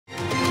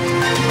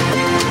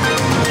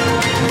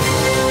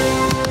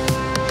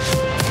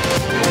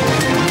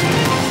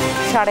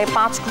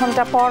5.5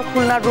 ঘন্টা পর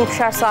খুলনার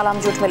রূপসার সালাম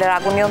জুট মিলের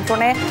আগুন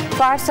নিয়ন্ত্রণে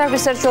ফায়ার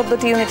সার্ভিসের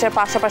 14টি ইউনিটের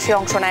পাশাপাশি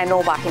অংশ নেয়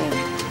নৌবাহিনী।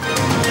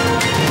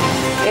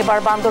 এবার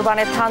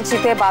বান্দরবানের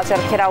থানচিতে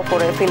বাজার ঘেরাও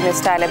করে ফিল্মি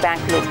স্টাইলে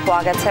ব্যাংক লুট,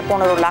 পাওয়া গেছে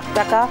 15 লাখ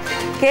টাকা,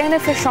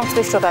 কেএনএফ এর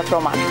সংশ্লিষ্টতার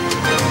প্রমাণ।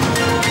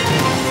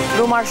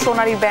 রুমার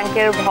সোনালী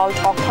ব্যাংকের ভল্ট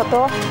অক্ষত,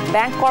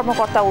 ব্যাংক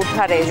কর্মকর্তা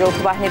উদ্ধারে যৌথ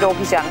বাহিনীর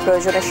অভিযান,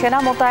 প্রয়োজনে সেনা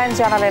মোতায়েন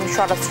জানালেন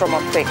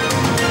স্বরাষ্ট্রমন্ত্রী।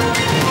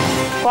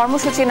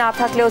 কর্মসূচি না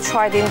থাকলেও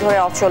 6 দিন ধরে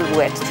অচল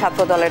বুয়েট,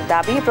 ছাত্রদলের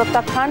দাবি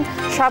প্রত্যাখ্যান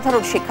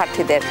সাধারণ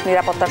শিক্ষার্থীদের,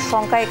 নিরাপত্তার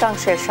শঙ্কা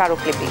একাংশের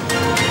স্মারকলিপি।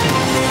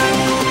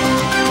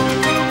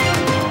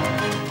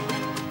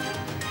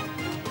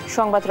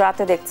 সংবাদ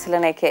রাতে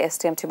দেখছিলেন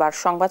এসটিএমটি বার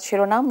সংবাদ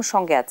শিরোনাম,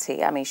 সঙ্গে আছি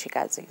আমি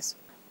ইশিকা আজিজ।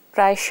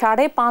 প্রায়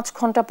 5.5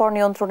 ঘন্টা পর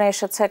নিয়ন্ত্রণে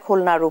এসেছে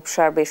খুলনা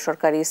রূপসার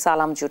বেসরকারি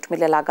সালাম জুট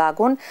মিলে লাগা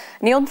আগুন।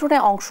 নিয়ন্ত্রণে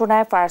অংশ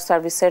নেয় ফায়ার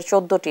সার্ভিসের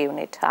 14টি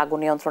ইউনিট। আগুন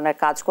নিয়ন্ত্রণের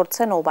কাজ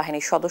করছে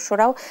নৌবাহিনীর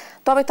সদস্যরাও,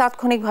 তবে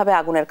তাৎক্ষণিকভাবে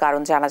আগুনের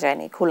কারণ জানা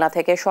যায়নি। খুলনা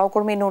থেকে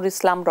সহকর্মী নুর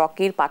ইসলাম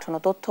রকির পাঠানো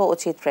তথ্য ও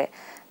চিত্রে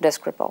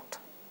ডেস্ক রিপোর্ট।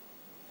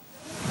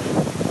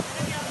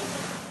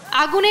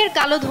 আগুনের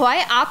কালো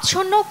ধোঁয়ায়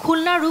আচ্ছন্ন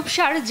খুলনা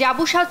রূপসার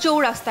জাবুসা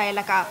চৌরাস্তা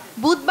এলাকা।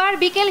 বুধবার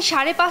বিকেল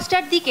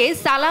 5:30টার দিকে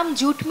সালাম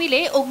জুট মিলে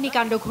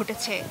অগ্নিকাণ্ড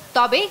ঘটেছে,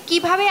 তবে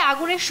কিভাবে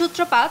আগুনের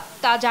সূত্রপাত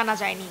তা জানা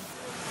যায়নি।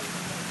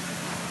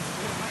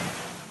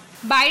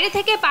 বাইরে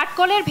থেকে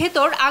পাটকলের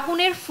ভেতর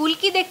আগুনের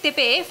ফুলকি দেখতে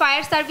পেয়ে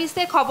ফায়ার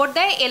সার্ভিসে খবর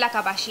দেয়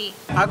এলাকাবাসী।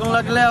 আগুন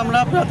লাগলে আমরা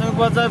প্রাথমিক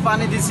পর্যায়ে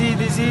পানি দিছি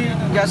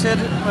গ্যাসের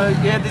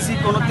দিছি,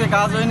 কোনোতে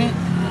কাজ হয়নি।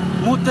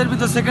 মুহূর্তের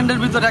ভিতর, সেকেন্ডের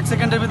ভিতর, 1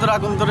 সেকেন্ডের ভিতর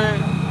আগুন ধরে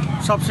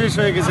সব শেষ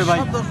হয়ে গেছে ভাই।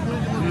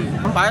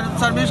 ফায়ার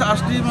সার্ভিস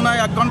আসতে মনে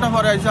হয় 1 ঘন্টা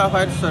পরে আইসে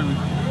ফায়ার সার্ভিস।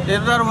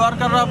 এর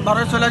ওয়ার্কাররা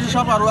ভাড়া চলে আসে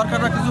সব, আর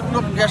ওয়ার্কাররা কিছু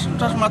লোক গ্যাস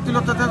টাস মারছিল,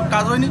 তাতে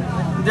কাজ হয়নি।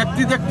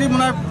 দেখতে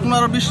মনে হয়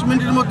 15-20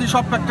 মিনিটের মধ্যে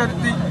সব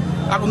ফ্যাক্টরিতে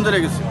আগুন ধরে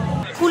গেছে।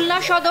 খুলনা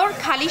সদর,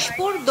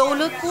 খালিশপুর,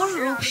 দৌলতপুর,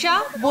 রূপসা,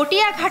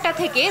 বটিয়াঘাটা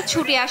থেকে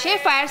ছুটে আসে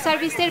ফায়ার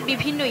সার্ভিসের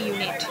বিভিন্ন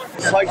ইউনিট।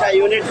 6টা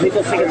ইউনিট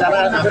ভিতর থেকে যারা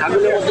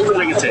আগুনের মধ্যে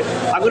চলে গেছে,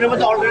 আগুনের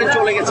মধ্যে অলরেডি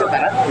চলে গেছে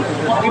তারা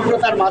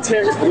তীব্রতার মাঝে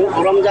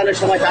রমজানের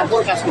সময়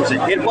তারপর কাজ করছে।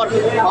 এরপর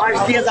পাশ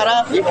দিয়ে যারা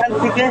এখান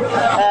থেকে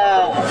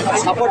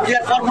সাপোর্ট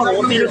দেওয়ার পর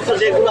অতিরিক্ত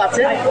যেগুলো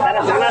আছে তারা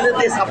জানালে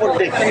দিয়ে সাপোর্ট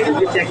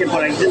দেখে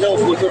পরে একদিনও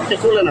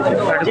চলে না,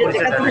 যে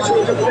যেখান থেকে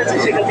সুযোগ করেছে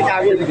সেখান থেকে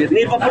আগুন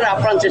নির্বাপনে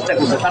আপ্রাণ চেষ্টা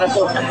করছে। তারা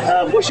তো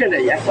বসে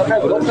নেই, এক কথা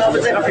বলতে হবে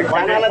যে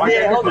জানালা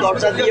দিয়ে হোক,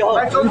 দরজা দিয়ে হোক,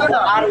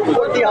 আর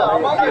উপর দিয়ে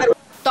হোক।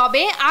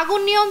 তবে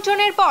আগুন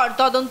নিয়ন্ত্রণের পর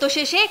তদন্ত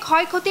শেষে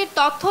ক্ষয়ক্ষতির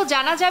তথ্য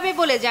জানা যাবে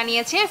বলে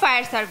জানিয়েছে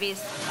ফায়ার সার্ভিস।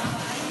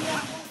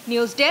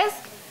 নিউজ ডেস্ক,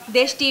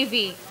 দেশ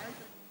টিভি।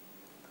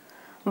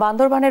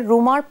 বান্দরবানের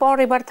রুমার পর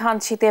এবার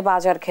থানচিতে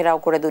বাজার ঘেরাও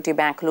করে 2টি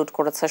ব্যাংক লুট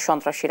করেছে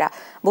সন্ত্রাসীরা।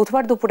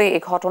 বুধবার দুপুরে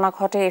এই ঘটনা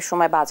ঘটে। এ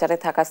সময় বাজারে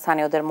থাকা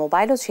স্থানীয়দের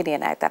মোবাইলও ছিনিয়ে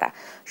নেয় তারা।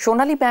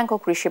 সোনালী ব্যাংক ও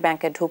কৃষি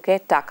ব্যাংকে ঢুকে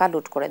টাকা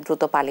লুট করে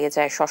দ্রুত পালিয়ে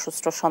যায়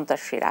সশস্ত্র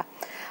সন্ত্রাসীরা।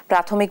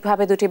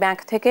 প্রাথমিকভাবে 2টি ব্যাংক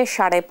থেকে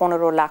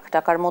 15.5 লাখ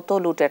টাকার মতো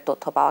লুটের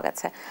তথ্য পাওয়া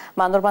গেছে।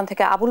 বান্দরবান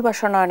থেকে আবুল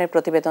বাশার নয়নের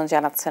প্রতিবেদন,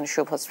 জানাচ্ছেন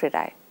শুভশ্রী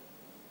রায়।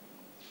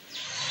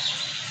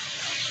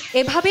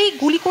 এভাবেই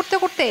গুলি করতে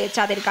করতে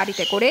চাঁদের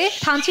গাড়িতে করে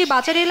থানচি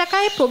বাজার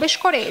এলাকায় প্রবেশ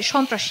করে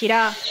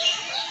সন্ত্রাসীরা।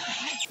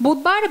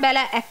 বুধবার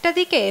বেলা 1টার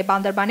দিকে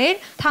বান্দরবানের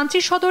থানচি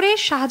সদরের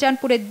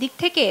শাহজাহানপুরের দিক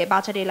থেকে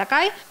বাজার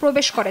এলাকায়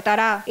প্রবেশ করে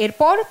তারা।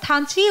 এরপর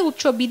থানচি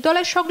উচ্চ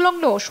বিদ্যালয়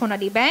সংলগ্ন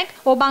সোনালী ব্যাংক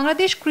ও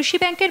বাংলাদেশ কৃষি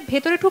ব্যাংকের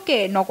ভেতরে ঢুকে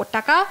নগদ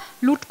টাকা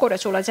লুট করে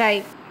চলে যায়।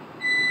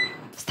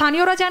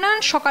 স্থানীয়রা জানান,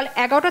 সকাল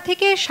 11টা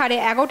থেকে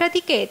 11:30টার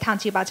দিকে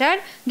থানচি বাজার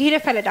ঘিরে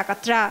ফেলে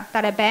ডাকাতরা।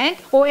 তারা ব্যাংক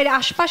ও এর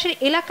আশপাশের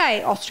এলাকায়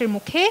অস্ত্রের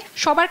মুখে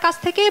সবার কাছ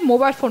থেকে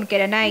মোবাইল ফোন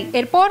কেড়ে নেয়।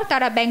 এরপর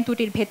তারা ব্যাংক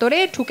দুটির ভেতরে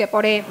ঢুকে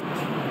পড়ে।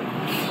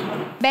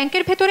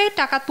 ব্যাংকের ভেতরে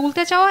টাকা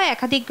তুলতে যাওয়া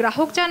একাধিক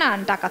গ্রাহক জানান,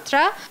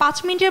 ডাকাতরা 5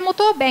 মিনিটের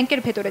মতো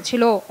ব্যাংকের ভেতরে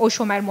ছিল। ওই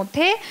সময়ের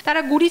মধ্যে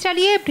তারা গুলি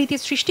চালিয়ে ভীতি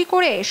সৃষ্টি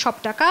করে সব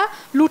টাকা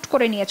লুট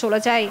করে নিয়ে চলে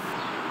যায়।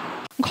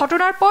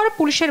 ঘটনার পর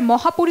পুলিশের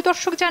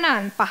মহাপরিদর্শক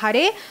জানান,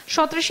 পাহাড়ে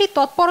সন্ত্রাসী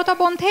তৎপরতা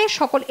বন্ধে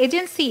সকল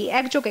এজেন্সি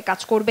একযোগে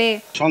কাজ করবে।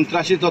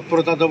 সন্ত্রাসী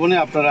তৎপরতা দমনে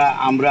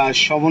আমরা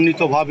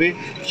সমন্বিতভাবে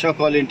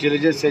সকল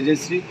ইন্টেলিজেন্স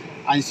এজেন্সি,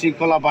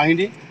 আইনশৃঙ্খলা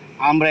বাহিনী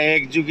আমরা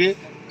একযোগে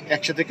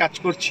একসাথে কাজ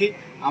করছি।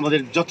 আমাদের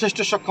যথেষ্ট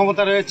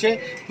সক্ষমতা রয়েছে।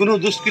 কোনো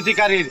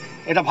দুষ্কৃতিকারীর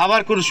এটা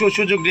ভাবার কোনো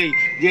সুযোগ নেই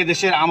যে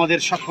দেশের আমাদের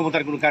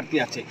সক্ষমতার কোনো ঘাটতি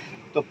আছে।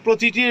 তো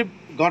প্রতিটি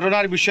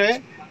ঘটনার বিষয়ে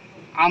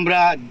আমরা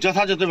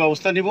যথাযথ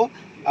ব্যবস্থা নিব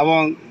এবং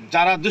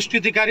যারা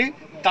দুষ্কৃতিকারী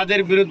তাদের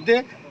বিরুদ্ধে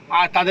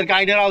তাদেরকে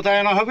আইনের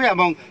আওতায় আনা হবে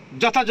এবং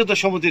যথাযথ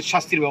সমুচিত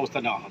শাস্তির ব্যবস্থা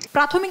নেওয়া হবে।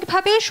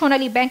 প্রাথমিকভাবে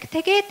সোনালী ব্যাংক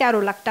থেকে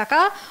 13 লাখ টাকা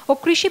ও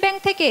কৃষি ব্যাংক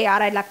থেকে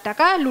 2.5 লাখ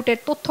টাকা লুটের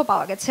তথ্য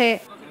পাওয়া গেছে।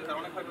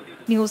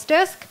 নিউজ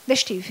ডেস্ক,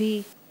 দেশ টিভি।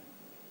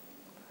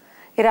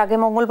 এর আগে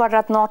মঙ্গলবার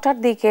রাত 9টার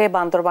দিকে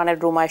বান্দরবানের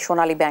রুমায়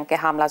সোনালী ব্যাংকে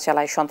হামলা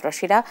চালায়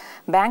সন্ত্রাসীরা।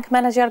 ব্যাংক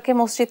ম্যানেজারকে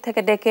মসজিদ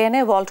থেকে ডেকে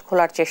এনে ভল্ট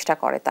খোলার চেষ্টা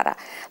করে তারা।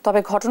 তবে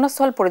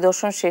ঘটনাস্থল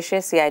পরিদর্শন শেষে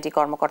সিআইডি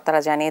কর্মকর্তারা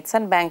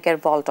জানিয়েছেন ব্যাংকের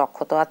ভল্ট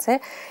অক্ষত আছে।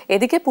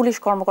 এদিকে পুলিশ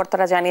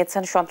কর্মকর্তারা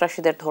জানিয়েছেন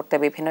সন্ত্রাসীদের ধরতে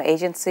বিভিন্ন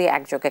এজেন্সি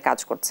একযোগে কাজ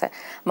করছে।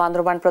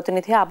 বান্দরবান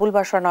প্রতিনিধি আবুল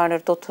বাশার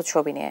নয়নের তথ্য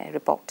ছবি নিয়ে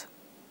রিপোর্ট।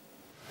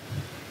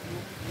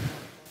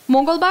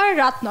 মঙ্গলবার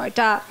রাত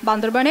 ৯টা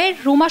বান্দরবানের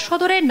রুমা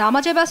সদরের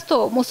নামাজে ব্যস্ত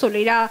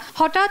মুসল্লিরা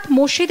হঠাৎ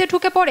মসজিদে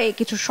ঢুকে পড়ে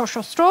কিছু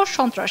সশস্ত্র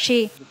সন্ত্রাসী।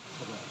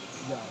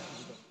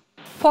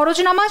 ফরজ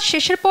নামাজ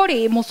শেষের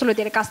পরই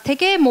মুসল্লিদের কাছ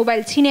থেকে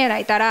মোবাইল ছিনিয়ে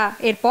নেয় তারা।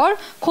 এরপর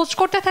খোঁজ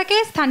করতে থাকে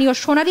স্থানীয়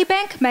সোনালী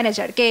ব্যাংক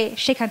ম্যানেজারকে।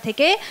 সেখান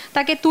থেকে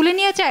তাকে তুলে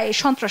নিয়ে যায়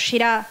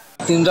সন্ত্রাসীরা।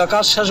 3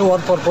 রাকাত শেষ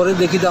হওয়ার পরে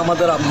দেখি যে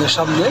আমাদের আপনার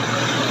সামনে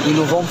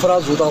ইউনিফর্ম পরা,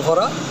 জুতা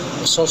পরা,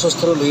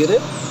 সশস্ত্র লইয়ে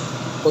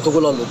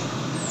কতগুলো লোক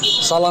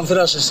সালাম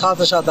ফেরার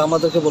সাথে সাথে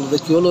আমাদেরকে বলবে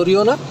কেউ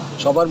লড়িও না,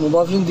 সবার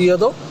মোবাইল ফোন দিয়ে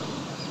দাও,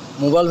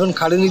 মোবাইল ফোন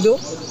খাড়ি নিয়ে দাও।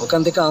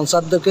 ওখান থেকে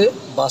আনসারদেরকে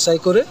বাছাই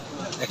করে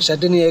এক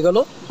সাইডে নিয়ে গেল।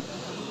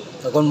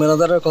 তখন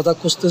ম্যানেজারের কথা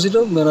খুঁজতেছিল,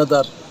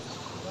 ম্যানেজার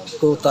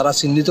তো তারা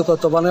চিহ্নিত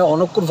করতে পারে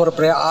অনেকক্ষণ পরে,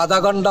 প্রায় আধা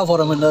ঘন্টা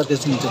পরে ম্যানেজারকে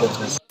চিহ্নিত করতে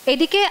পারে।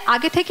 এদিকে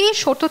আগে থেকেই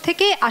 70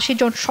 থেকে 80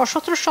 জন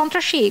সশস্ত্র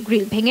সন্ত্রাসী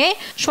গ্রিল ভেঙে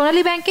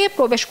সোনালী ব্যাংকে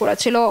প্রবেশ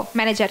করেছিল।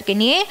 ম্যানেজারকে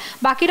নিয়ে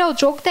বাকিরাও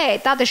যোগ দেয়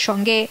তাদের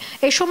সঙ্গে।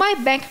 এ সময়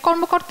ব্যাংক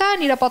কর্মকর্তা,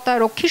 নিরাপত্তা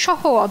রক্ষী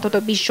সহ অন্তত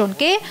 20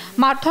 জনকে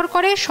মারধর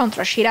করে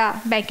সন্ত্রাসীরা।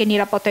 ব্যাংকের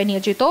নিরাপত্তায়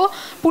নিয়োজিত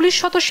পুলিশ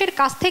সদস্যের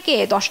কাছ থেকে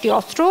 10টি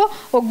অস্ত্র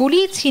ও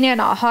গুলি ছিনিয়ে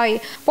নেওয়া হয়।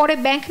 পরে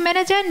ব্যাংক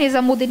ম্যানেজার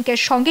নিজামুদ্দিনকে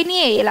সঙ্গে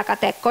নিয়ে এলাকা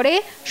ত্যাগ করে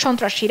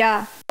সন্ত্রাসীরা।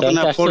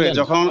 পরে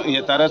যখন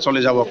তারা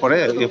চলে যাওয়ার পরে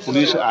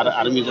পুলিশ আর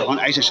আর্মি যখন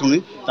আইসে শুনি,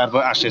 তারপর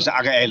আসছে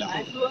আগে এলাম।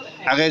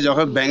 আগে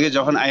যখন ব্যাংকে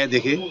যখন আয়া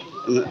দেখি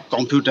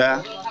কম্পিউটার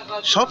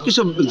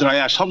সবকিছু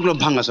সবগুলো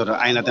ভাঙাচোরা,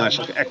 আয়না তেনা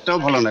একটাও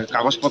ভালো নয়,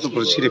 কাগজপত্র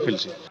করে ছিঁড়ে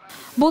ফেলছে।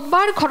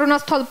 বুধবার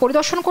ঘটনাস্থল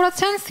পরিদর্শন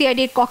করেছেন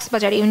সিআইডির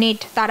কক্সবাজার ইউনিট।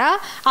 তারা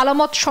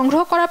আলামত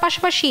সংগ্রহ করার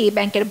পাশাপাশি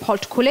ব্যাংকের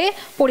ভল্ট খুলে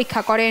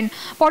পরীক্ষা করেন।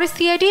 পরে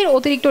সিআইডির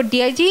অতিরিক্ত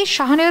ডিআইজি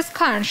শাহনেওয়াজ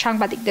খান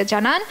সাংবাদিকদের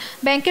জানান,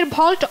 ব্যাংকের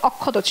ভল্ট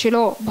অক্ষত ছিল,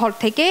 ভল্ট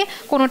থেকে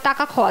কোনো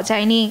টাকা খোয়া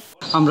যায়নি।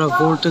 আমরা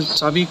ভল্টের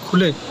চাবি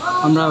খুলে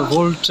আমরা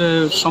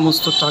ভল্টের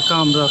সমস্ত টাকা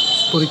আমরা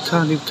পরীক্ষা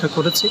নিরীক্ষা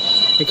করেছি।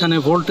 এখানে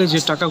ভল্টে যে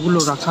টাকাগুলো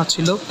রাখা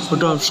ছিল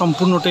ওটা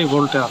সম্পূর্ণটাই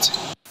ভল্টে আছে।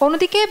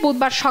 অন্যদিকে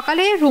বুধবার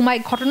সকালে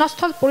রুমায়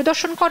ঘটনাস্থল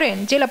পরিদর্শন করেন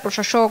জেলা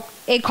প্রশাসক।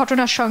 এই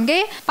ঘটনার সঙ্গে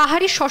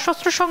পাহাড়ি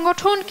সশস্ত্র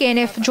সংগঠন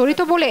কেএনএফ জড়িত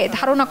বলে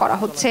ধারণা করা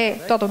হচ্ছে।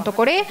 তদন্ত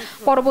করে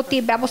পরবর্তী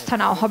ব্যবস্থা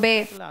নেওয়া হবে।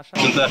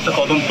 কিন্তু একটা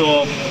তদন্ত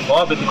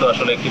হওয়া ব্যতীত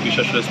আসলে একটি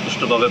বিষয়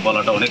সুস্পষ্টভাবে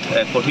বলাটা অনেক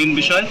কঠিন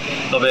বিষয়।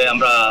 তবে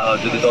আমরা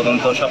যদি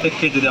তদন্ত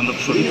সাপেক্ষে যদি আমরা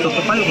সঠিক তথ্য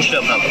পাই, অবশ্যই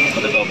আমরা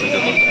আপনাদের অবহিত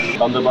করব।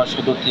 বান্দরবান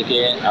সদর থেকে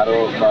আরও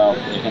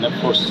এখানে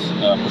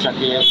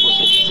পোশাকে ফোর্স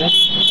এসেছে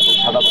এবং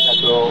সাদা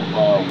পোশাকেও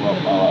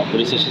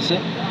পুলিশ এসেছে।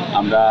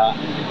 আমরা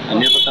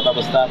নিরাপত্তা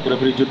ব্যবস্থা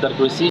পুরোপুরি জোরদার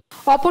করেছি।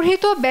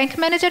 অপহৃত ব্যাংক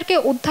ম্যানেজারকে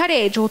উদ্ধারে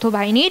যৌথ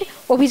বাহিনীর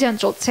অভিযান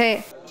চলছে।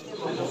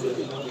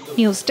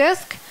 নিউজ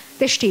ডেস্ক,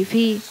 দেশ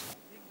টিভি।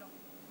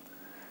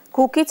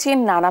 কুকি চীন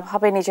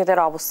নানাভাবে নিজেদের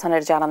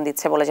অবস্থানের জানান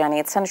দিচ্ছে বলে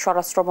জানিয়েছেন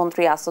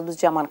স্বরাষ্ট্রমন্ত্রী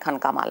আসাদুজ্জামান খান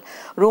কামাল।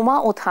 রুমা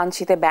ও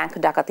থানচিতে ব্যাংক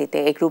ডাকাতিতে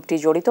এই গ্রুপটি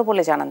জড়িত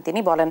বলে জানান তিনি।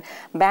 বলেন,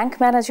 ব্যাংক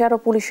ম্যানেজার ও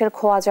পুলিশের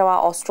খোয়া যাওয়া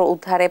অস্ত্র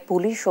উদ্ধারে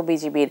পুলিশ ও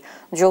বিজিবির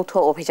যৌথ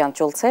অভিযান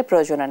চলছে।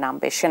 প্রয়োজনে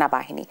নামবে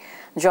সেনাবাহিনী।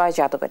 জয়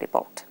যাদবের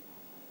রিপোর্ট।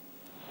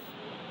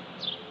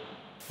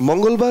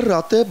 মঙ্গলবার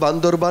রাতে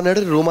বান্দরবানের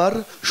রুমার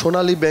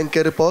সোনালী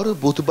ব্যাংকের পর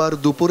বুধবার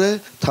দুপুরে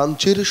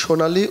থানচির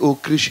সোনালী ও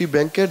কৃষি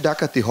ব্যাংকে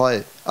ডাকাতি হয়।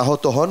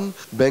 আহত হন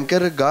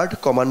ব্যাংকের গার্ড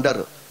কমান্ডার।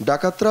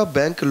 ডাকাতরা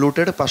ব্যাংক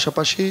লুটের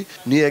পাশাপাশি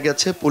নিয়ে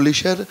গেছে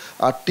পুলিশের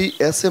 8টি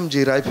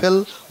এসএমজি রাইফেল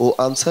ও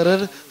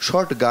আনসারের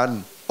শর্ট গান।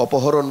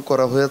 অপহরণ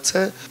করা হয়েছে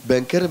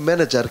ব্যাংকের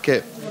ম্যানেজারকে।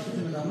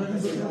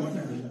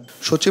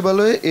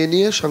 সচিবালয়ে এ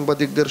নিয়ে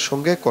সাংবাদিকদের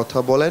সঙ্গে কথা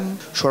বলেন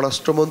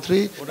স্বরাষ্ট্রমন্ত্রী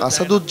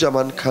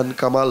আসাদুজ্জামান খান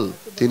কামাল।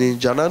 তিনি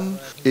জানান,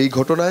 এই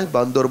ঘটনায়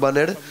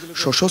বান্দরবানের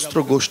সশস্ত্র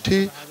গোষ্ঠী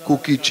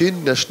কুকি চীন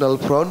ন্যাশনাল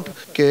ফ্রন্ট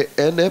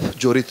কেএনএফ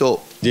জড়িত।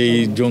 যে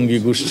জঙ্গি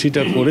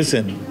গোষ্ঠীটা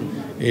করেছেন,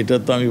 এটা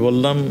তো আমি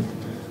বললাম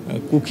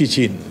কুকি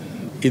চীন।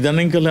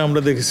 ইদানিংকালে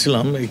আমরা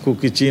দেখেছিলাম এই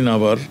কুকি চীন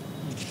আবার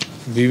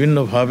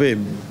বিভিন্নভাবে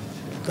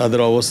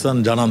তাদের অবস্থান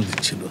জানান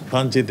দিচ্ছিল।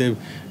 থানচিতে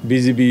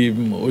বিজিবি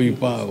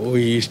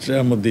ওই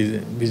ইস্টের মধ্যে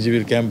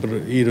বিজিবির ক্যাম্প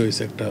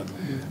রয়েছে, একটা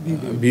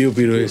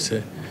বিওপি রয়েছে।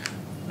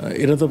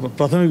 এরা তো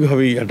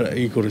প্রাথমিকভাবেই একটা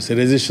করেছে,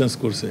 রেজিস্ট্যান্স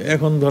করছে।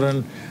 এখন ধরেন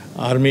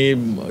আর্মি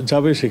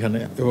যাবে সেখানে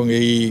এবং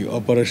এই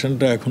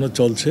অপারেশনটা এখনও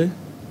চলছে।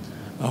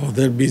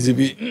 আমাদের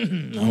বিজিবি,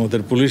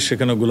 আমাদের পুলিশ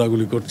সেখানে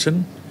গোলাগুলি করছেন।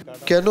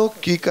 কেন,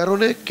 কি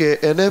কারণে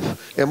কেএনএফ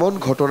এমন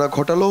ঘটনা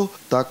ঘটালো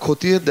তা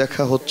খতিয়ে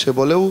দেখা হচ্ছে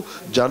বলেও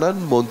জানান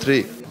মন্ত্রী।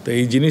 তো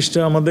এই জিনিসটা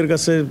আমাদের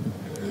কাছে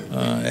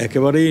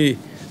একেবারেই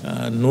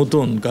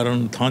নতুন, কারণ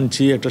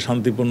থানচি একটা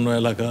শান্তিপূর্ণ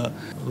এলাকা,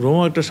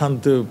 রোমা একটা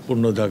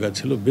শান্তিপূর্ণ জায়গা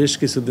ছিল। বেশ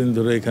কিছুদিন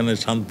ধরে এখানে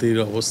শান্তির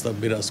অবস্থা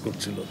বিরাজ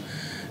করছিল।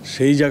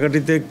 সেই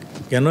জায়গাটিতে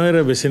কেন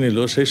এরা বেছে নিল,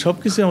 সেই সব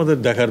কিছু আমাদের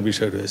দেখার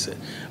বিষয় রয়েছে।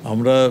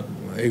 আমরা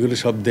এগুলি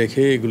সব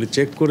দেখে, এগুলি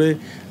চেক করে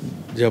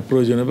যা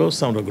প্রয়োজনীয়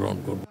ব্যবস্থা আমরা গ্রহণ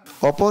করব।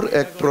 অপর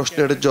এক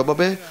প্রশ্নের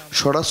জবাবে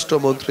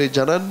স্বরাষ্ট্রমন্ত্রী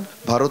জানান,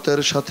 ভারতের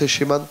সাথে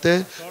সীমান্তে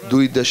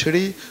দুই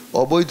দেশেরই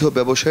অবৈধ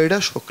ব্যবসায়ীরা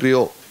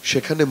সক্রিয়।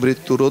 সেখানে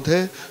মৃত্যু রোধে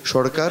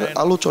সরকার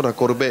আলোচনা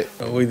করবে।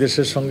 ওই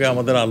দেশের সঙ্গে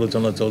আমাদের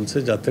আলোচনা চলছে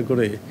যাতে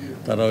করে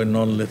তারা ওই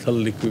নন লেথাল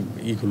লিকুইড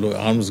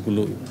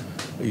আর্মসগুলো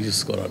ইউজ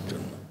করার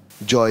জন্য।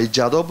 জয়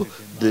যাদব,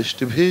 দেশ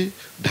টিভি,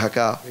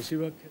 ঢাকা।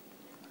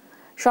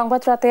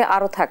 সংবাদ রাতে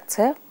আরো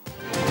থাকছে।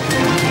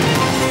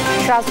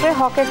 সাজরে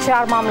হকের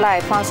 4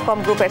 মামলায় ট্রান্সকম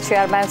গ্রুপের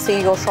চেয়ারম্যান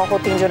সিইও সহ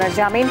 3 জনের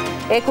জামিন।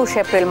 21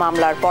 এপ্রিল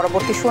মামলার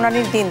পরবর্তী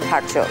শুনানির দিন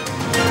ধার্য।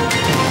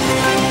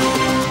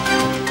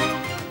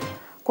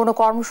 কোনো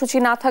কর্মসূচি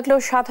না থাকলেও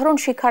সাধারণ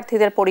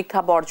শিক্ষার্থীদের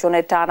পরীক্ষা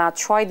বর্জনের টানা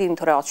 6 দিন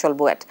ধরে অচল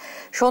বুয়েট।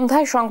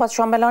 সন্ধ্যায় সংবাদ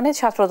সম্মেলনে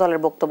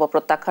ছাত্রদলের বক্তব্য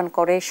প্রত্যাখ্যান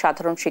করে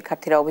সাধারণ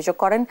শিক্ষার্থীরা অভিযোগ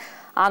করেন,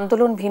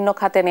 আন্দোলন ভিন্ন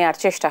খাতে নেয়ার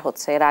চেষ্টা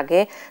হচ্ছে। এর আগে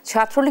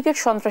ছাত্রলীগের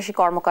সন্ত্রাসী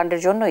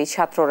কর্মকাণ্ডের জন্যই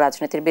ছাত্র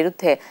রাজনীতির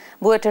বিরুদ্ধে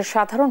বুয়েটের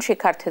সাধারণ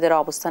শিক্ষার্থীদের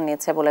অবস্থান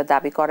নিয়েছে বলে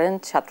দাবি করেন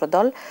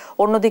ছাত্রদল।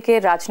 অন্যদিকে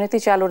রাজনীতি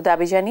চালুর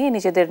দাবি জানিয়ে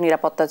নিজেদের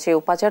নিরাপত্তা চেয়ে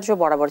উপাচার্য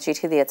বরাবর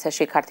চিঠি দিয়েছে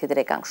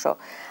শিক্ষার্থীদের একাংশ।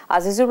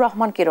 আজিজুর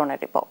রহমান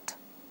কিরণের রিপোর্ট।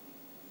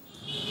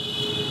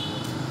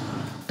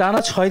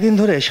 টানা 6 দিন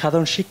ধরে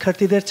সাধারণ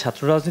শিক্ষার্থীদের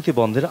ছাত্র রাজনীতি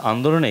বন্ধের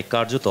আন্দোলনে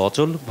কার্যত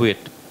অচল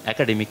বুয়েট।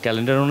 একাডেমিক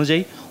ক্যালেন্ডার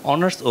অনুযায়ী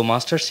অনার্স ও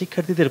মাস্টার্স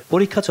শিক্ষার্থীদের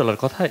পরীক্ষা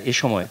চলার কথা এ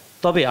সময়।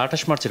 তবে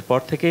 28 মার্চের পর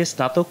থেকে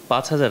স্নাতক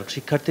 5000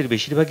 শিক্ষার্থীর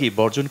বেশিরভাগই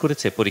বর্জন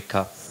করেছে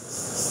পরীক্ষা।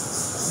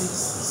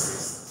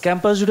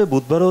 ক্যাম্পাস জুড়ে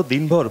বুধবারও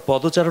দিনভর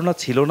পদচারণা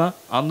ছিল না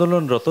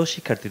আন্দোলনরত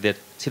শিক্ষার্থীদের,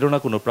 ছিল না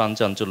কোনো প্রাণ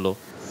চাঞ্চল্য।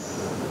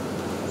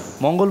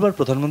 মঙ্গলবার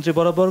প্রধানমন্ত্রী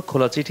বরাবর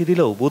খোলা চিঠি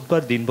দিলেও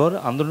বুধবার দিনভর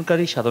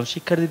আন্দোলনকারী সাধারণ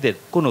শিক্ষার্থীদের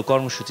কোনো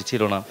কর্মসূচি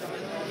ছিল না।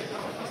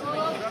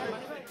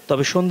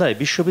 তবে সন্ধ্যায়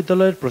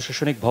বিশ্ববিদ্যালয়ের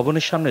প্রশাসনিক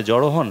ভবনের সামনে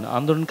জড়ো হন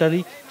আন্দোলনকারী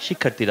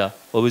শিক্ষার্থীরা।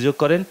 অভিযোগ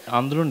করেন,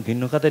 আন্দোলন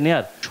ভিন্ন খাতে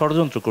নেয়ার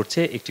ষড়যন্ত্র করছে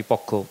একটি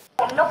পক্ষ।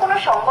 অন্য কোনো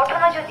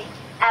সংগঠন যদি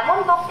এমন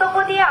বক্তব্য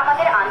দিয়ে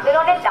আমাদের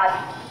আন্দোলনের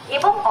দাবি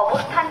এবং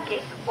অবস্থানকে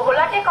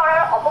ঘোলাটে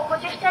করার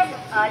অপপ্রচেষ্টায়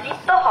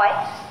লিপ্ত হয়,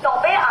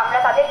 তবে আমরা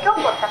তাদেরকেও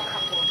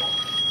প্রত্যাখ্যান করব।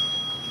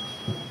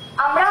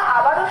 আমরা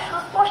আবারও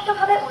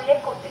সুস্পষ্টভাবে উল্লেখ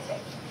করতে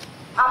চাই,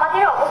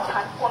 আমাদের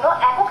অবস্থান কোনো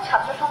একক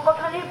ছাত্র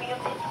সংগঠনের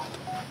বিরুদ্ধে নয়।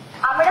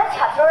 আমরা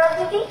ছাত্র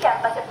রাজনীতি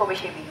ক্যাম্পাসে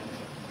প্রবেশের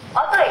বিরুদ্ধে।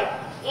 অতএব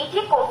এটি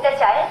করতে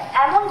চায়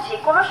এমন যে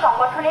কোনো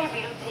সংগঠনের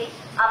বিরুদ্ধে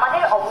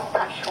আমাদের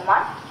অবস্থান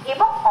সমান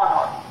এবং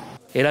অনড়।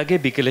 এর আগে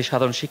বিকেলে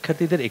সাধারণ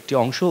শিক্ষার্থীদের একটি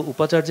অংশ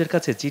উপাচার্যের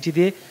কাছে চিঠি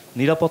দিয়ে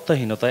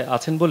নিরাপত্তাহীনতায়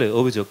আছেন বলে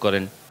অভিযোগ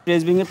করেন।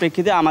 প্রেস উইংয়ের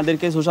প্রেক্ষিতে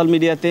আমাদেরকে সোশ্যাল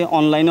মিডিয়াতে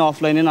অনলাইনে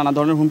অফলাইনে নানা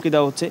ধরনের হুমকি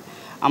দেওয়া হচ্ছে।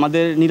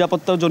 আমাদের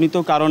নিরাপত্তাজনিত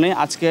কারণে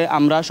আজকে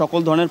আমরা সকল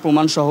ধরনের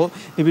প্রমাণসহ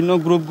বিভিন্ন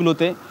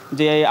গ্রুপগুলোতে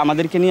যে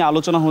আমাদেরকে নিয়ে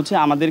আলোচনা হচ্ছে,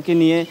 আমাদেরকে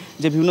নিয়ে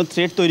যে বিভিন্ন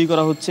থ্রেট তৈরি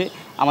করা হচ্ছে,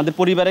 আমাদের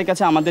পরিবারের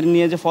কাছে আমাদের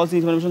নিয়ে যে ফলস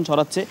ইনফরমেশন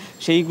ছড়াচ্ছে,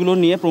 সেইগুলো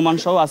নিয়ে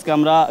প্রমাণসহ আজকে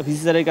আমরা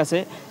ভিসি স্যারের কাছে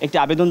একটি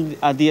আবেদন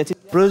দিয়েছি।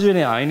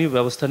 প্রয়োজনে আইনি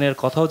ব্যবস্থা নেওয়ার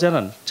কথাও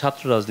জানান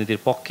ছাত্র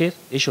রাজনীতির পক্ষের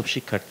এসব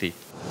শিক্ষার্থী।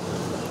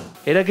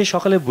 এর আগে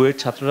সকালে বুয়েট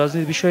ছাত্র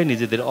রাজনীতি বিষয়ে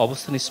নিজেদের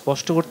অবস্থান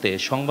স্পষ্ট করতে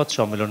সংবাদ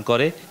সম্মেলন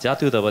করে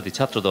জাতীয়তাবাদী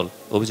ছাত্রদল।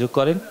 অভিযোগ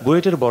করেন,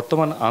 বুয়েটের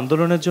বর্তমান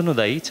আন্দোলনের জন্য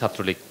দায়ী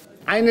ছাত্রলীগ।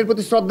 আইনের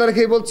প্রতি শ্রদ্ধা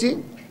রেখেই বলছি,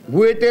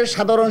 বুয়েটের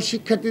সাধারণ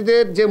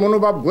শিক্ষার্থীদের যে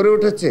মনোভাব গড়ে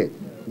উঠেছে,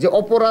 যে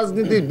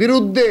অপরাজনীতির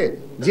বিরুদ্ধে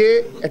যে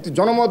একটি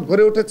জনমত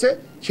গড়ে উঠেছে,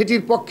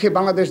 সেটির পক্ষে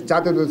বাংলাদেশ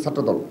জাতীয়তাবাদী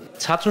ছাত্রদল।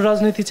 ছাত্র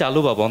রাজনীতি চালু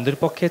বা বন্ধের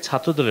পক্ষে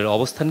ছাত্রদলের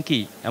অবস্থান কি,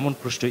 এমন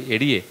প্রশ্ন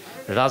এড়িয়ে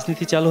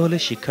রাজনীতি চালু হলে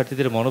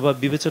শিক্ষার্থীদের মনোভাব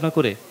বিবেচনা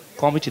করে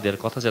কমিটিদের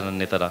কথা জানান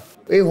নেতারা।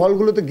 এই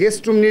হলগুলোতে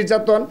গেস্ট রুম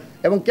নির্যাতন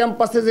এবং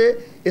ক্যাম্পাসে যে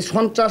এই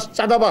সন্ত্রাস,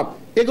 চাঁদাবাদ,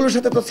 এগুলোর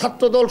সাথে তো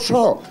ছাত্রদল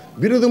সহ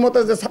বিরোধী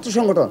মতের যে ছাত্র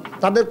সংগঠন,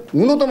 তাদের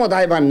ন্যূনতম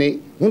দায়ভার নেই,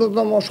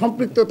 ন্যূনতম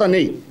সম্পৃক্ততা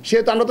নেই।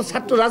 সেহেতু আমরা তো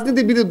ছাত্র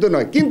রাজনীতির বিরুদ্ধে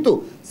নয়, কিন্তু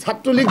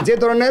ছাত্রলীগ যে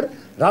ধরনের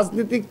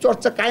রাজনৈতিক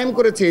চর্চা কায়েম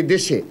করেছে এই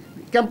দেশে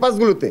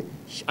ক্যাম্পাসগুলোতে,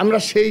 আমরা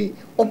সেই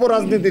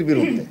অপরাজনীতির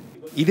বিরুদ্ধে।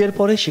 ঈদের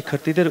পরে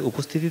শিক্ষার্থীদের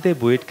উপস্থিতিতে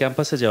বুয়েট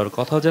ক্যাম্পাসে যাওয়ার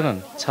কথাও জানান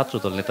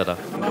ছাত্রদল নেতারা।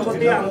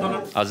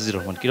 আজিজুর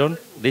রহমান কিরণ,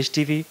 দেশ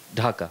টিভি,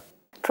 ঢাকা।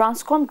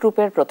 ট্রান্সকম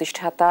গ্রুপের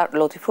প্রতিষ্ঠাতা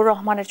লতিফুর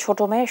রহমানের ছোট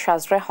মেয়ে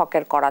সাজরে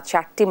হকের করা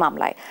 4টি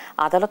মামলায়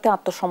আদালতে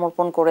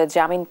আত্মসমর্পণ করে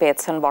জামিন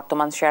পেয়েছেন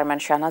বর্তমান চেয়ারম্যান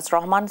শাহনাজ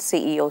রহমান,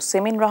 সিইও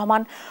সিমিন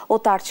রহমান ও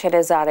তার ছেলে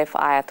জারেফ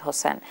আয়াত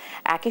হোসেন।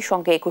 একই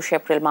সঙ্গে 21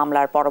 এপ্রিল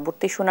মামলার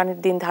পরবর্তী শুনানির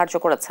দিন ধার্য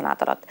করেছেন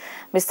আদালত।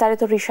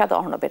 বিস্তারিত রিশাদ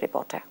অর্ণবের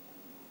রিপোর্টে।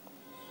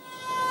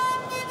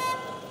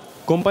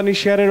 কোম্পানির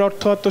শেয়ারের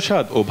অর্থ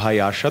আত্মসাৎ ও ভাই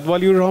আরশাদ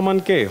ওয়ালিউর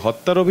রহমানকে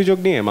হত্যার অভিযোগ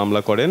নিয়ে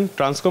মামলা করেন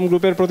ট্রান্সকম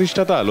গ্রুপের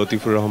প্রতিষ্ঠাতা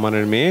লতিফুর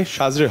রহমানের মেয়ে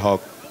সাজরে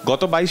হক।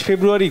 গত 22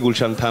 ফেব্রুয়ারি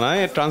গুলশান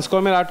থানায়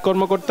ট্রান্সকমের 8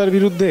 কর্মকর্তার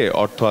বিরুদ্ধে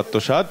অর্থ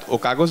আত্মসাৎ ও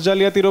কাগজ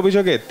জালিয়াতির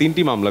অভিযোগে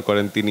 3টি মামলা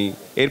করেন তিনি।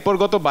 এরপর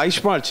গত 22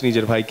 মার্চ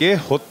নিজের ভাইকে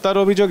হত্যার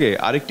অভিযোগে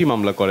আরেকটি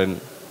মামলা করেন।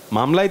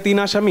 মামলায় 3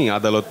 আসামি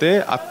আদালতে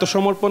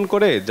আত্মসমর্পণ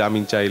করে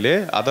জামিন চাইলে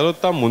আদালত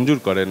তা মঞ্জুর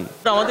করেন।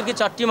 আমাদেরকে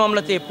 4টি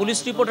মামলাতে পুলিশ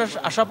রিপোর্ট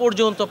আসা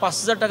পর্যন্ত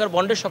 5000 টাকার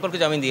বন্ডের সকলকে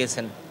জামিন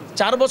দিয়েছেন।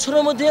 4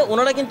 বছরের মধ্যে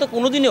ওনারা কিন্তু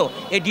কোনোদিনও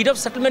এই ডিড অফ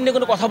সেটেলমেন্ট নিয়ে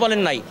কোনো কথা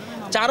বলেন নাই।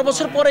 4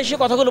 বছর পরে এসে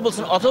কথাগুলো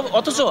বলছেন,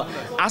 অথচ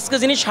আজকে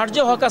যিনি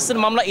সাজরে হক আসছেন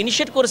মামলা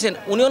ইনিশিয়েট করেছেন,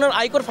 উনি ওনার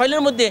আয়কর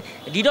ফাইলের মধ্যে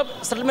ডিড অফ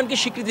সেটেলমেন্টকে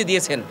স্বীকৃতি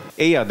দিয়েছেন।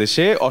 এই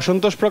আদেশে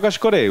অসন্তোষ প্রকাশ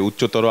করে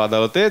উচ্চতর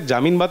আদালতে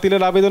জামিন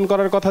বাতিলের আবেদন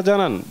করার কথা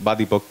জানান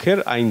বাদীপক্ষের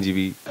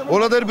আইনজীবী।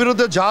 ওনাদের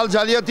বিরুদ্ধে জাল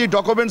জালিয়াতি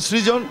ডকুমেন্ট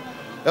সৃজন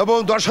এবং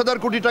 10,000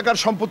 কোটি টাকার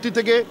সম্পত্তি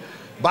থেকে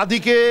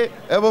বাদীকে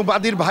এবং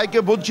বাদীর ভাইকে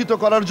বঞ্চিত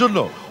করার জন্য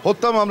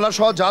হত্যা মামলা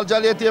সহ জাল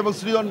জালিয়াতি এবং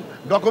সৃজন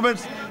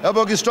ডকুমেন্টস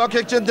এবং স্টক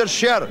এক্সচেঞ্জের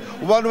শেয়ার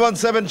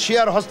 117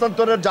 শেয়ার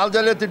হস্তান্তরের জাল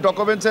জালিয়াতির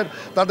ডকুমেন্টসের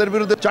তাদের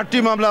বিরুদ্ধে 4টি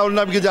মামলা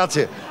অন্যান্য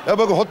আছে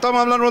এবং হত্যা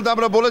মামলার মধ্যে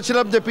আমরা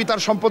বলেছিলাম যে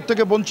পিতার সম্পদ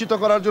থেকে বঞ্চিত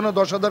করার জন্য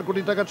 10,000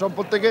 কোটি টাকার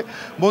সম্পদ থেকে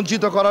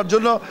বঞ্চিত করার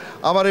জন্য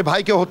আমার এই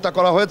ভাইকে হত্যা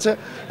করা হয়েছে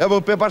এবং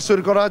পেপার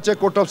তৈরি করা হয়েছে,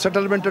 কোর্ট অফ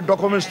সেটেলমেন্টের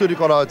ডকুমেন্টস তৈরি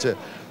করা হয়েছে।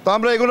 তো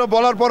আমরা এগুলো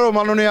বলার পরেও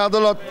মাননীয়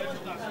আদালত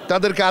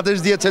তাদেরকে আদেশ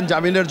দিয়েছেন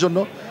জামিনের জন্য।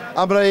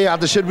 আমরা এই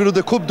আদেশের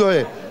বিরুদ্ধে ক্ষুব্ধ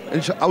হয়ে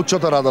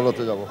উচ্চতর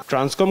আদালতে যাব।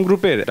 ট্রান্সকম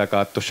গ্রুপের টাকা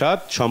আত্মসাৎ,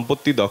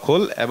 সম্পত্তি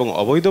দখল এবং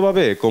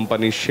অবৈধভাবে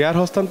কোম্পানির শেয়ার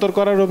হস্তান্তর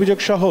করার অভিযোগ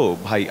সহ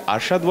ভাই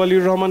আরশাদ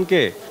ওয়ালিউর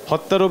রহমানকে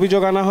হত্যার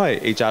অভিযোগ আনা হয়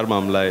এই 4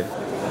 মামলায়।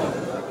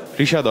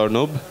 রিশাদ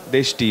অর্ণব,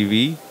 দেশ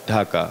টিভি,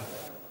 ঢাকা।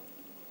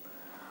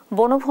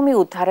 বনভূমি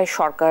উদ্ধারে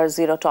সরকার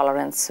জিরো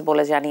টলারেন্স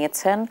বলে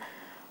জানিয়েছেন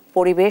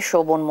পরিবেশ ও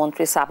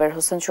বনমন্ত্রী সাবের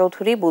হোসেন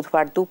চৌধুরী।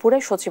 বুধবার দুপুরে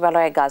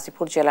সচিবালয়ে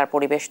গাজীপুর জেলার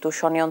পরিবেশ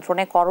দূষণ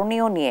নিয়ন্ত্রণে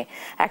করণীয় নিয়ে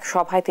এক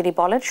সভায় তিনি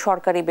বলেন,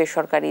 সরকারি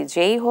বেসরকারি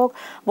যেই হোক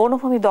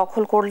বনভূমি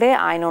দখল করলে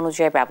আইন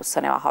অনুযায়ী ব্যবস্থা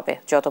নেওয়া হবে।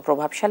 যত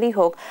প্রভাবশালী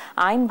হোক,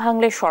 আইন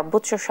ভাঙলে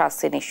সর্বোচ্চ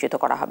শাস্তি নিশ্চিত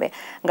করা হবে।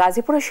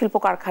 গাজীপুরের শিল্প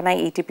কারখানায়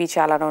ইটিপি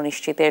চালানো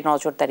নিশ্চিতে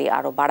নজরদারি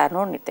আরও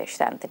বাড়ানোর নির্দেশ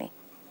দেন তিনি।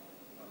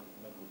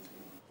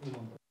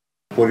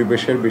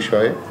 পরিবেশের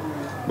বিষয়ে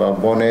বা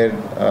বনের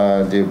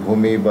যে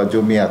ভূমি বা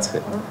জমি আছে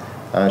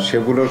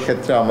সেগুলোর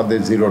ক্ষেত্রে আমাদের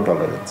জিরো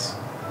টলারেন্স।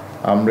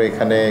 আমরা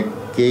এখানে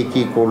কে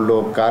কি করলো,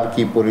 কার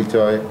কি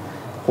পরিচয়,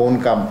 কোন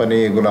কোম্পানি,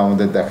 এগুলো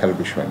আমাদের দেখার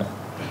বিষয় না।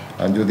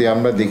 যদি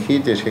আমরা দেখি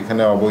যে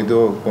সেখানে অবৈধ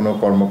কোনো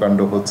কর্মকাণ্ড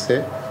হচ্ছে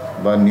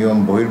বা নিয়ম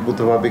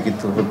বহির্ভূতভাবে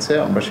কিছু হচ্ছে,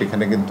 আমরা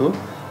সেখানে কিন্তু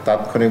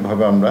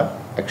তাৎক্ষণিকভাবে আমরা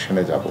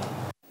অ্যাকশনে যাব।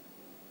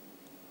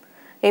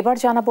 এবার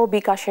জানাবো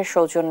বিকাশের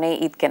সৌজন্যে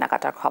ঈদ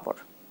কেনাকাটার খবর।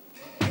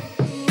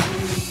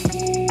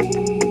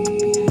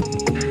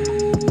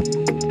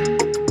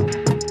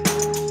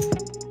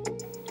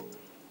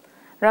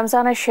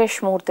 রমজানের শেষ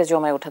মুহূর্তে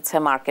জমে উঠেছে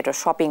মার্কেট ও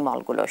শপিং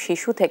মলগুলো।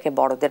 শিশু থেকে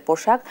বড়দের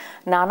পোশাক,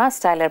 নানা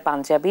স্টাইলের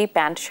পাঞ্জাবি,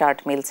 প্যান্ট, শার্ট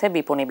মিলছে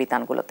বিপণী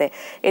বিতানগুলোতে।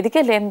 এদিকে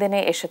লেনদেনে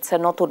এসেছে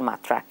নতুন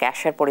মাত্রা।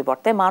 ক্যাশের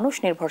পরিবর্তে মানুষ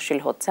নির্ভরশীল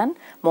হচ্ছেন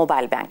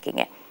মোবাইল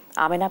ব্যাংকিংয়ে।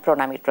 আমেনা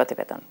প্রণামীর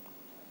প্রতিবেদন।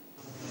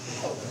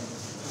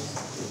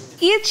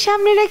 ঈদ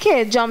সামনে রেখে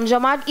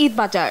জমজমাট ঈদ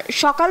বাজার।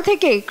 সকাল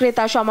থেকে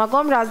ক্রেতা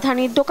সমাগম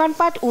রাজধানীর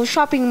দোকানপাট ও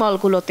শপিং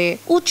মলগুলোতে।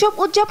 উৎসব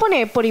উদযাপনে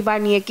পরিবার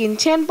নিয়ে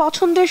কিনছেন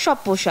পছন্দের সব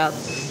পোশাক।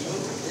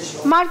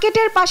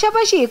 মার্কেটের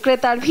পাশাপাশি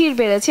ক্রেতার ভিড়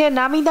বেড়েছে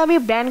নামি দামি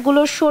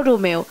ব্র্যান্ডগুলোর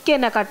শোরুমেও।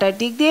 কেনাকাটার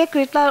দিক দিয়ে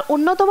ক্রেতার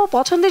অন্যতম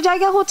পছন্দের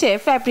জায়গা হচ্ছে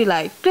ফ্যাব্রি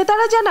লাইফ।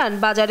 ক্রেতারা জানান,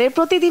 বাজারে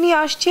প্রতিদিনই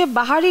আসছে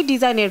বাহারি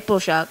ডিজাইনের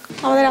পোশাক।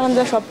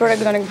 আমাদের সব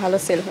প্রোডাক্ট অনেক ভালো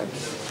সেল হয়,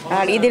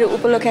 আর ঈদের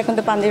উপলক্ষে এখন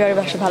তো পাঞ্জাবির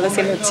বাসা ভালো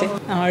সেল হচ্ছে।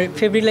 আমার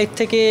ফ্যাব্রি লাইফ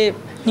থেকে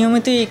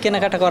নিয়মিতই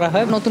কেনাকাটা করা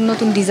হয়। নতুন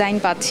নতুন ডিজাইন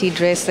পাচ্ছি,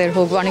 ড্রেসের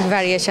হোক, অনেক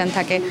ভ্যারিয়েশন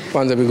থাকে।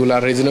 পাঞ্জাবিগুলো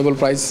আর রিজনেবল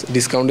প্রাইস,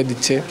 ডিসকাউন্টে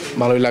দিচ্ছে,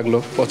 ভালোই লাগলো,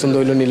 পছন্দ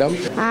হইলো, নিলাম।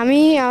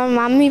 আমি আমার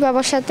মাম্মি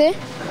বাবার সাথে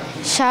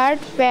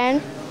শার্ট, প্যান্ট,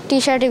 টি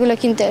শার্ট এগুলো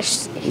কিনতে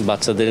আসছি।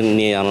 বাচ্চাদের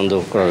নিয়ে আনন্দ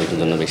করার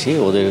জন্য বেশি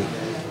ওদের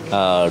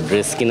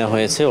ড্রেস কিনা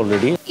হয়েছে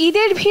অলরেডি।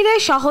 ঈদের ভিড়ে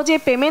সহজে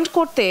পেমেন্ট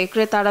করতে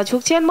ক্রেতারা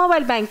ঝুঁকছেন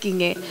মোবাইল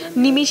ব্যাংকিংয়ে।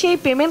 নিমিষেই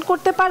পেমেন্ট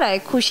করতে পারায়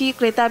খুশি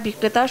ক্রেতা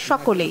বিক্রেতা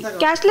সকলেই।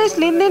 ক্যাশলেস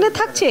লেনদেনে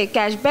থাকছে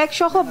ক্যাশব্যাক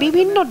সহ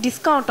বিভিন্ন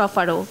ডিসকাউন্ট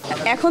অফারও।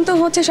 এখন তো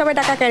হচ্ছে সবাই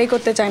টাকা ক্যারি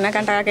করতে চায় না,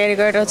 কারণ টাকা ক্যারি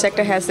করাটা হচ্ছে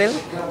একটা হ্যাসেল,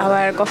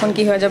 আবার কখন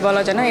কি হয়ে যায়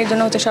বলা যায় না। এর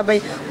জন্য হচ্ছে সবাই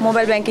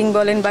মোবাইল ব্যাংকিং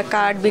বলেন বা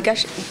কার্ড, বিকাশ,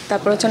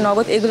 তারপর হচ্ছে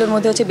নগদ, এগুলোর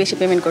মধ্যে হচ্ছে বেশি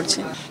পেমেন্ট করছে।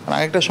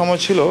 একটা সময়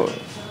ছিল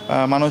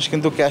মানুষ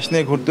কিন্তু ক্যাশ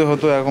নিয়ে ঘুরতে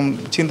হতো, এখন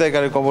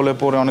ছিনতাইকারীর কবলে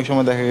পড়ে অনেক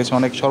সময় দেখা গেছে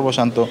অনেক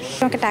সর্বশান্ত।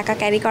 আমাকে টাকা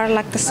ক্যারি করা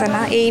লাগতেছে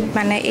না। এই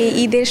এই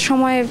ঈদের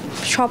সময়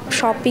সব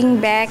শপিং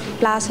ব্যাগ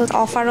প্লাস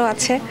অফারও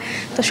আছে,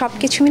 তো সব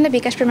কিছু মিলে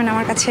বিকাশ পেমেন্ট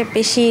আমার কাছে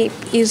বেশি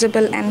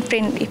usable and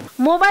friendly.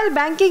 Mobile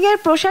banking এর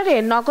প্রসারে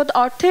নগদ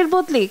অর্থের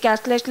বদলে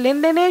ক্যাশলেস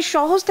লেনদেনে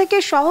সহজ থেকে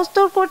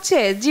সহজতর করছে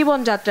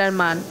জীবনযাত্রার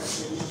মান।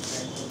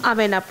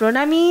 আমেনা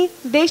প্রণামী,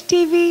 দেশ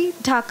টিভি,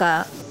 ঢাকা।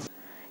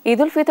 ঈদ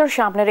উল ফিতর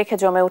সামনে রেখে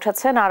জমে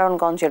উঠেছে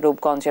নারায়ণগঞ্জের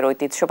রূপগঞ্জের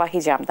ঐতিহ্যবাহী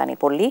জামদানি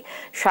পল্লী।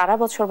 সারা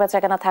বছর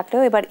বেচাকেনা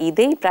থাকলেও এবার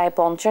ঈদেই প্রায়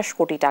 50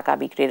 কোটি টাকা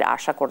বিক্রির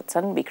আশা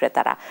করছেন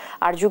বিক্রেতারা।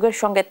 আর যুগের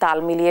সঙ্গে তাল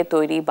মিলিয়ে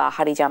তৈরি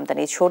বাহারি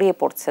জামদানি ছড়িয়ে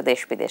পড়ছে দেশ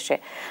বিদেশে।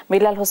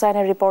 বিল্লাল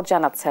হোসাইনের রিপোর্ট,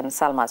 জানাচ্ছেন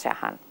সালমা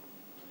জাহান।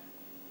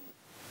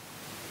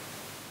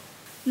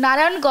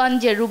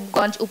 নারায়ণগঞ্জের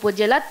রূপগঞ্জ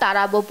উপজেলার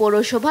তারাবো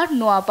পৌরসভার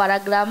নোয়াপাড়া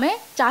গ্রামে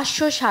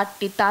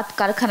 460টি তাঁত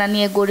কারখানা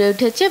নিয়ে গড়ে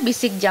উঠেছে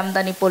বিসিক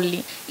জামদানি পল্লী।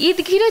 ঈদ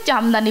ঘিরে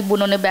জামদানি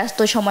বুননে ব্যস্ত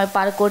সময়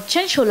পার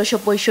করছেন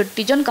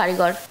 1665 জন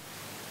কারিগর।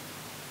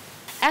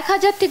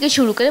 1000 থেকে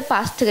শুরু করে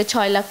 5 থেকে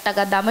 6 লাখ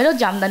টাকা দামেরও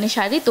জামদানি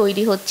শাড়ি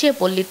তৈরি হচ্ছে এ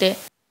পল্লীতে।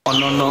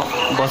 অন্যান্য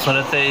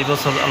বছরেতে এই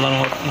বছর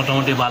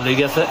মোটামুটি ভালোই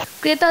গেছে।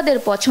 ক্রেতাদের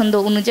পছন্দ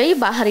অনুযায়ী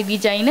বাহারি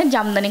ডিজাইনে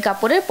জামদানি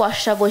কাপড়ের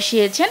পসরা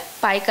বসিয়েছেন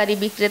পাইকারি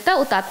বিক্রেতা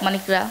ও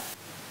তাঁতমানিকরা।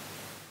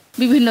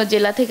 বিভিন্ন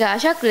জেলা থেকে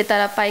আসা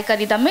ক্রেতারা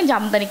পাইকারি দামে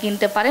জামদানি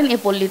কিনতে পারেন এ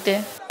পল্লীতে।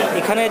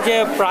 এখানে যে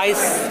প্রাইস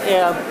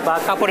বা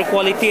কাপড়ের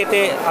কোয়ালিটি, এতে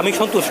আমি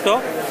সন্তুষ্ট।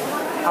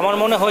 আমার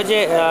মনে হয় যে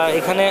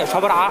এখানে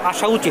সবার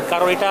আসা উচিত,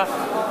 কারণ এটা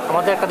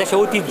আমাদের একটা দেশের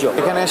ঐতিহ্য।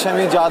 এখানে এসে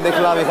আমি যা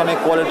দেখলাম এখানে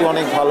কোয়ালিটি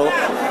অনেক ভালো,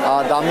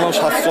 দামিও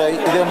সাশ্রয়।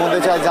 এদের মধ্যে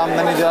চাই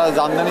জামদানি, যারা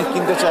জামদানি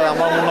কিনতে চায়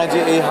আমার মনে হয় যে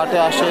এই হাটে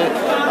আসে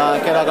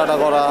কেনাকাটা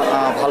করা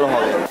ভালো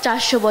হবে।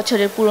 400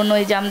 বছরের পুরনো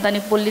এই জামদানি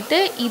পল্লীতে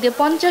ঈদে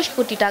 50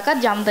 কোটি টাকা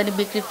জামদানি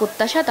বিক্রির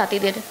প্রত্যাশা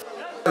তাঁতিদের।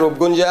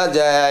 রূপগঞ্জে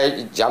যে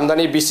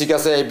জামদানি বিসিক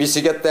আছে, এই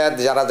বিসিকের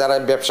যারা যারা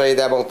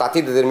ব্যবসায়ীরা এবং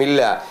তাঁতিদের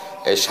মিললে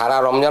এই সারা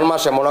রমজান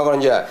মাসে মনে করেন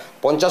যে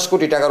 50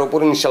 কোটি টাকার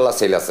উপরে ইনশাল্লাহ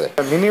সেল আছে।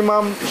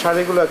 মিনিমাম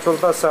শাড়িগুলো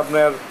চলতেছে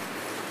আপনার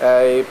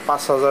এই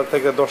 5,000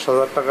 থেকে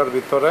 10,000 টাকার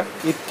ভিতরে।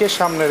 ঈদকে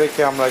সামনে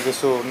রেখে আমরা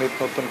কিছু নিত্য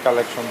নতুন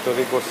কালেকশন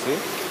তৈরি করছি,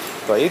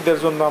 তো ঈদের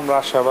জন্য আমরা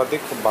আশাবাদী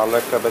খুব ভালো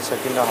একটা বেচা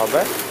কিনা হবে।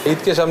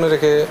 ঈদকে সামনে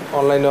রেখে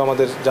অনলাইনেও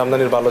আমাদের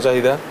জামদানির ভালো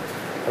চাহিদা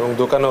এবং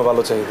দোকানেও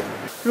ভালো চাহিদা।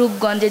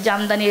 রূপগঞ্জে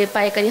জামদানির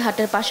পাইকারি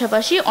হাটের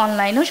পাশাপাশি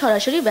অনলাইনেও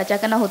সরাসরি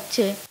বেচাকেনা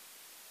হচ্ছে।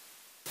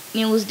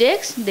 নিউজ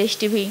ডেস্ক, দেশ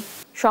টিভি।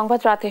 সংবাদ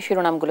রাতে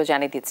শিরোনামগুলো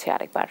জানিয়ে দিচ্ছে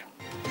আরেকবার।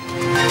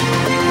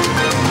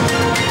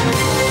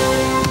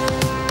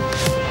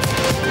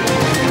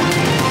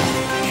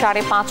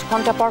 5.5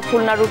 ঘন্টা পর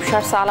খুলনা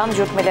রূপসার সালাম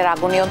জুট মিলের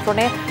আগুন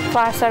নিয়ন্ত্রণে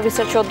ফায়ার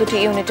সার্ভিসের 14টি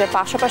ইউনিটের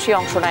পাশাপাশি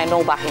অংশ নেয়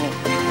নৌবাহিনী।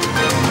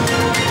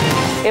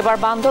 এবার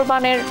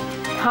বান্দরবানের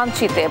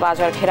থানচিতে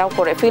বাজার ঘেরাও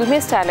করে ফিল্মি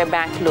স্টাইলে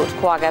ব্যাংক লুট,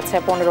 খোয়া গেছে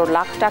 15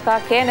 লাখ টাকা,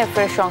 কেএনএফ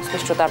এর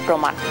সংশ্লিষ্টতার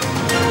প্রমাণ।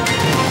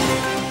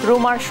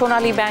 রুমার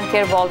সোনালী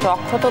ব্যাংকের ভল্ট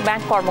অক্ষত,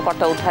 ব্যাংক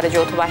কর্মকর্তা উদ্ধারে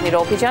যৌথ বাহিনীর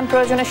অভিযান,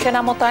 প্রয়োজনে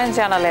সেনা মোতায়েন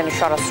জানালেন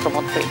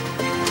স্বরাষ্ট্রমন্ত্রী।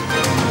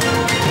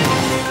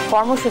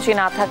 কর্মসূচি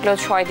না থাকলেও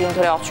 6 দিন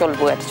ধরে অচল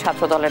বুয়েট,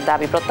 ছাত্রদলের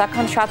দাবি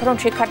প্রত্যাখ্যান, সাধারণ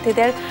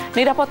শিক্ষার্থীদের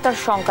নিরাপত্তার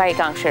শঙ্কা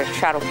একাংশের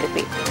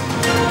স্মারকলিপি।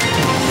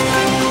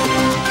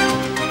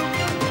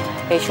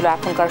 এই ছিল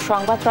এখনকার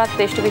সংবাদ রাত।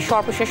 দেশ টিভির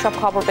সর্বশেষ সব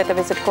খবর পেতে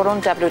ভিজিট করুন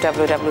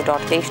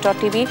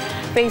www.desh.tv।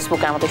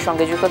 ফেসবুকে আমাদের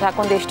সঙ্গে যুক্ত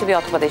থাকুন দেশ টিভি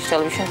অথবা দেশ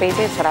টেলিভিশন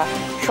পেজে। এছাড়া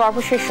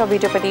সর্বশেষ সব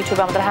ভিডিও পেতে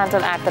ইউটিউবে আমাদের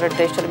হ্যান্ডেল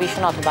 @desh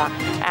television অথবা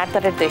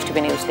 @desh tv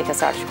নিউজ লিখে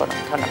সার্চ করুন।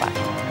 ধন্যবাদ।